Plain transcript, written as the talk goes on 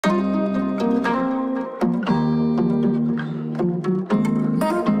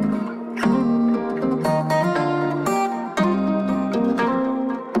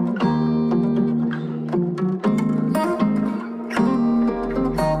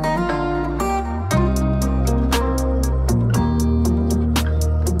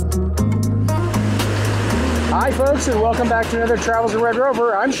folks, and welcome back to another Travels of Red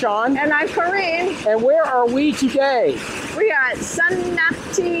Rover. I'm Shawn. And I'm Corinne. And where are we today? We are at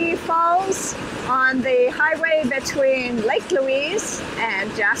Sunwapta Falls on the highway between Lake Louise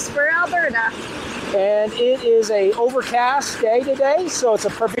and Jasper, Alberta. And it is a overcast day today, so it's a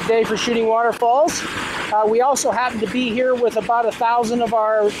perfect day for shooting waterfalls. We also happen to be here with about 1,000 of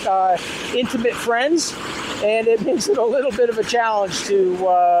our intimate friends, and it makes it a little bit of a challenge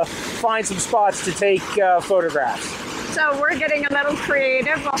to find some spots to take photographs. So we're getting a little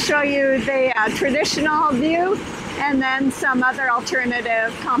creative. I'll show you the traditional view and then some other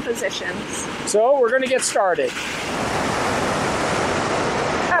alternative compositions. So we're going to get started.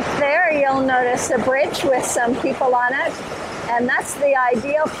 Up there you'll notice a bridge with some people on it, and that's the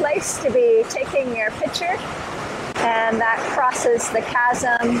ideal place to be taking your picture, and that crosses the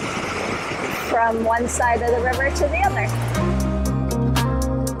chasm from one side of the river to the other.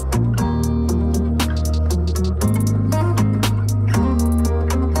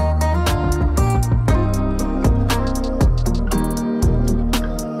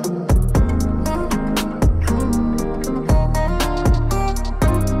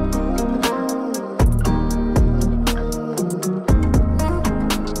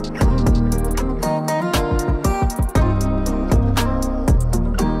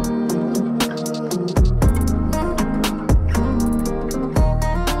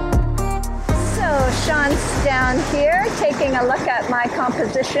 Shawn's down here taking a look at my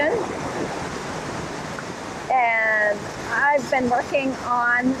composition, and I've been working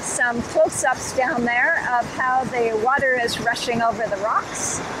on some close-ups down there of how the water is rushing over the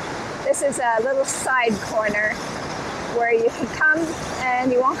rocks. This is a little side corner where you can come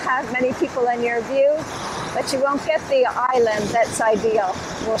and you won't have many people in your view, but you won't get the island that's ideal.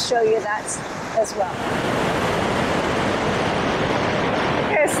 We'll show you that as well.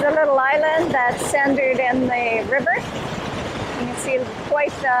 Here's the little island that's centered in the river. You can see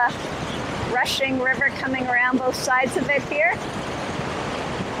quite the rushing river coming around both sides of it here.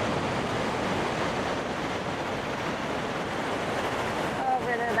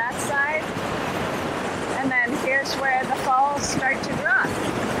 Over to that side. And then here's where the falls start to drop.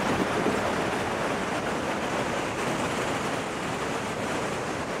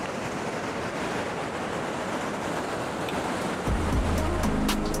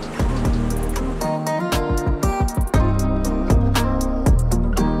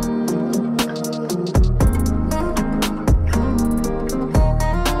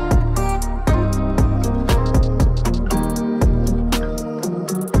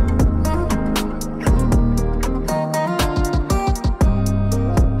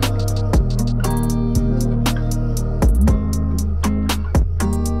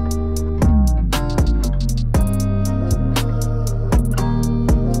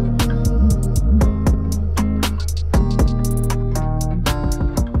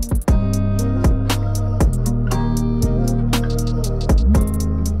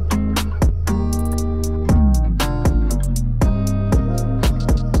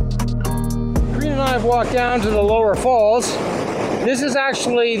 Walk down to the lower falls. This is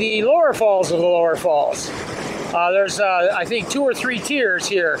actually the lower falls of the lower falls. There's I think 2 or 3 tiers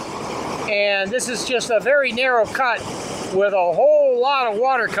here, and this is just a very narrow cut with a whole lot of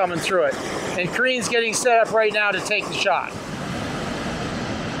water coming through it, and Corinne's getting set up right now to take the shot.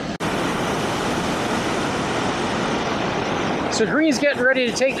 So Corinne's getting ready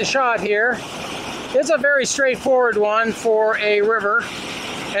to take the shot here. It's a very straightforward one for a river.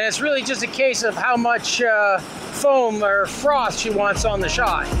 And it's really just a case of how much foam or froth she wants on the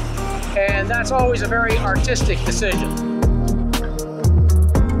shot. And that's always a very artistic decision.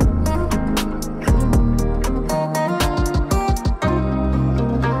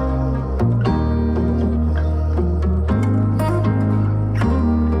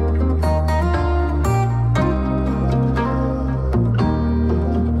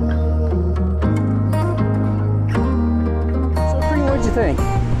 So, Corinne, what'd you think?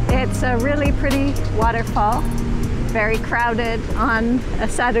 It's a really pretty waterfall, very crowded on a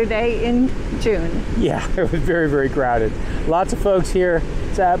Saturday in June. Yeah, it was very, very crowded. Lots of folks here.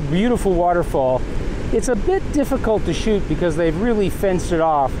 It's a beautiful waterfall. It's a bit difficult to shoot because they've really fenced it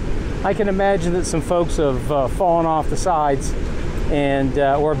off. I can imagine that some folks have fallen off the sides and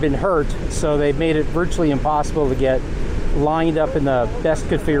or been hurt, so they've made it virtually impossible to get lined up in the best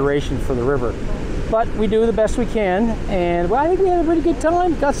configuration for the river. But we do the best we can, and well, I think we had a pretty good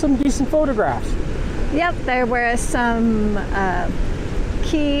time. Got some decent photographs. Yep, there were some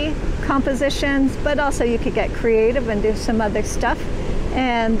key compositions, but also you could get creative and do some other stuff.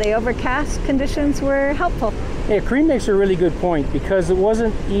 And the overcast conditions were helpful. Yeah, Corinne makes a really good point because it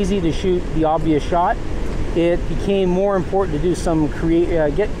wasn't easy to shoot the obvious shot. it became more important to do some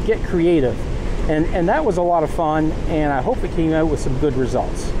get creative. And that was a lot of fun, and I hope it came out with some good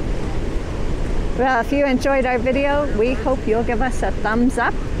results. Well, if you enjoyed our video, we hope you'll give us a thumbs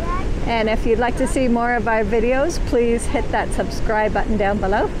up. And if you'd like to see more of our videos, please hit that subscribe button down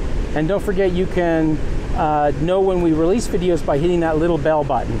below. And don't forget, you can know when we release videos by hitting that little bell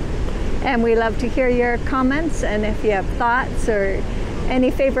button. And we love to hear your comments, and if you have thoughts or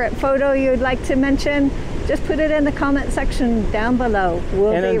any favorite photo you'd like to mention, just put it in the comment section down below.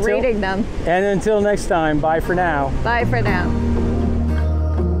 We'll be reading them. And until next time, bye for now. Bye for now.